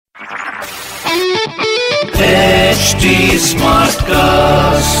HD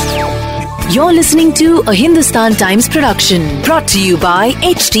Smartcast. You're listening to a Hindustan Times production brought to you by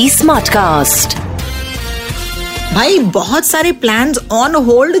HD Smartcast. भाई बहुत सारे plans on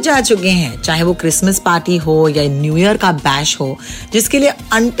hold जा चुके हैं, चाहे वो क्रिसमस पार्टी हो या न्यू ईयर का बैश हो, जिसके लिए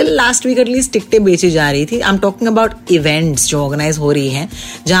अंटिल लास्ट वीक एटलीस्ट टिकटें बेची जा रही थी. I am talking about events जो ऑर्गेनाइज हो रही हैं,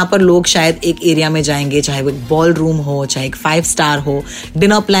 जहां पर लोग शायद एक एरिया में जाएंगे, चाहे वो एक बॉल रूम हो, चाहे एक 5 स्टार हो,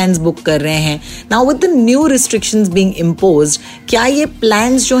 डिनर प्लान्स बुक कर रहे हैं. Now with the new restrictions being imposed, क्या ये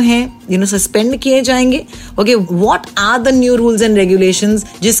प्लान्स जो हैं सस्पेंड किए जाएंगे? Okay, what are the new rules and regulations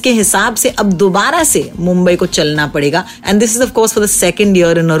जिसके हिसाब से अब दोबारा से मुंबई को चलना पड़ेगा? And this is of course for the second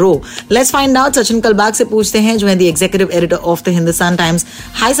year in a row. Let's find out. Sachin Kalbag से पूछते हैं, जो है the executive editor of the Hindustan Times.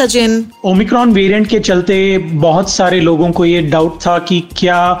 Hi Sachin. Omicron variant के चलते बहुत सारे लोगों को ये डाउट था कि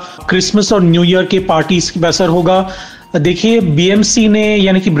क्या क्रिसमस और न्यू ईयर के पार्टीज की असर होगा. देखिए, बीएमसी ने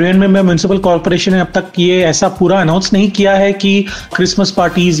यानी कि ब्रिहन्मुंबई म्युनिसिपल कॉर्पोरेशन ने अब तक ये ऐसा पूरा अनाउंस नहीं किया है कि क्रिसमस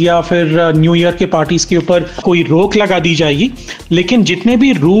पार्टीज या फिर न्यू ईयर के पार्टीज के ऊपर कोई रोक लगा दी जाएगी. लेकिन जितने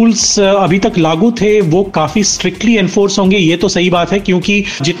भी रूल्स अभी तक लागू थे वो काफी स्ट्रिक्टली एनफोर्स होंगे, ये तो सही बात है, क्योंकि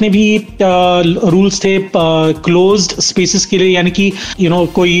जितने भी रूल्स थे क्लोज्ड स्पेसेस के लिए, यानी कि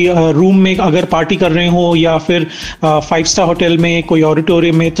कोई रूम में अगर पार्टी कर रहे हो या फिर 5 स्टार होटल में, कोई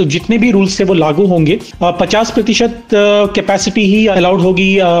ऑडिटोरियम में, तो जितने भी रूल्स थे वो लागू होंगे. 50% कैपेसिटी ही अलाउड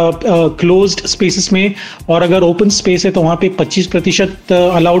होगी क्लोज्ड स्पेसेस में, और अगर ओपन स्पेस है तो वहां पे 25%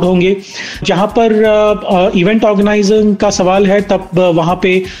 अलाउड होंगे. जहां पर इवेंट ऑर्गेनाइजर का सवाल है, तब वहां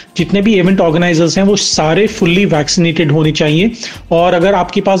पे जितने भी इवेंट ऑर्गेनाइजर्स हैं वो सारे फुल्ली वैक्सीनेटेड होने चाहिए. और अगर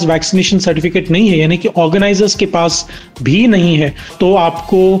आपके पास वैक्सीनेशन सर्टिफिकेट नहीं है, यानी कि ऑर्गेनाइजर्स के पास भी नहीं है, तो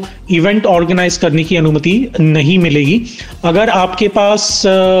आपको इवेंट ऑर्गेनाइज करने की अनुमति नहीं मिलेगी. अगर आपके पास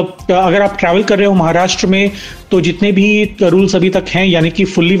अगर आप ट्रैवल कर रहे हो महाराष्ट्र में, तो जितने भी रूल्स अभी तक हैं, यानी कि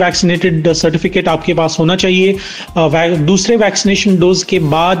फुल्ली वैक्सीनेटेड सर्टिफिकेट आपके पास होना चाहिए. दूसरे वैक्सीनेशन डोज के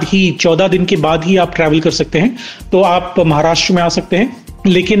बाद ही 14 दिन के बाद ही आप ट्रैवल कर सकते हैं, तो आप महाराष्ट्र में आ सकते हैं.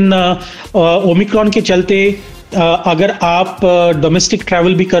 लेकिन ओमिक्रॉन के चलते अगर आप डोमेस्टिक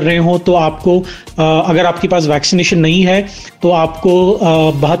ट्रैवल भी कर रहे हो, तो आपको अगर आपके पास वैक्सीनेशन नहीं है तो आपको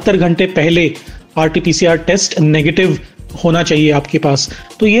 72 घंटे पहले RT-PCR टेस्ट नेगेटिव होना चाहिए आपके पास.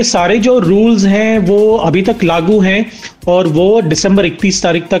 तो ये सारे जो रूल्स हैं वो अभी तक लागू हैं और वो दिसंबर 31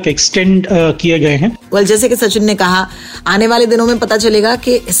 तारीख तक एक्सटेंड किए गए हैं. well, जैसे कि सचिन ने कहा, आने वाले दिनों में पता चलेगा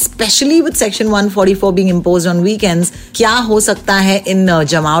कि specially with section 144 being imposed on weekends, क्या हो सकता है इन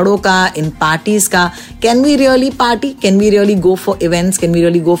जमावड़ों का, इन पार्टीज का. Can we really party? Can we really go for events? Can we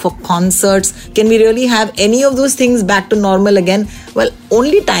really go for concerts? Can we really have any of those things back to normal again? Well,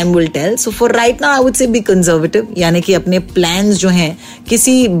 only time will tell. So for right now I would say B conservative, यानी कि अपने plans जो हैं,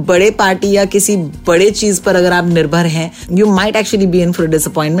 किसी बड़े party या किसी बड़े चीज पर अगर आप निर्भर हैं, you might actually be in for a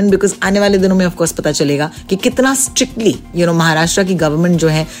disappointment, because आने वाले दिनों में of course पता चलेगा कि कितना स्ट्रिक्टली महाराष्ट्र की गवर्नमेंट जो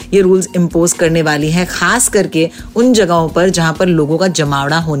है ये रूल्स इम्पोज करने वाली है, खास करके उन जगहों पर जहां पर लोगों का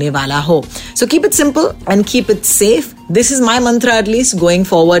जमावड़ा होने वाला हो. So keep it simple and keep it safe. This is my mantra, at least going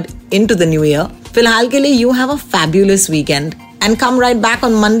forward into the new year. फिलहाल के लिए you have a fabulous weekend. And come right back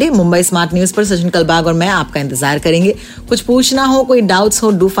on Monday. Mumbai smart news पर सचिन कलबाग और मैं आपका इंतजार करेंगे. कुछ पूछना हो, कोई डाउट्स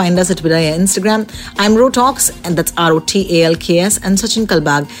हो, do find us at Twitter या Instagram. I am ROTALKS and that's ROTALKS, and Sachin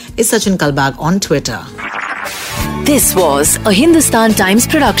Kalbag is Sachin Kalbag on Twitter. This was a Hindustan Times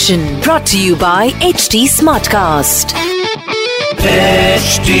production brought to you by HD Smartcast.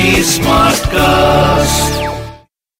 HD Smartcast.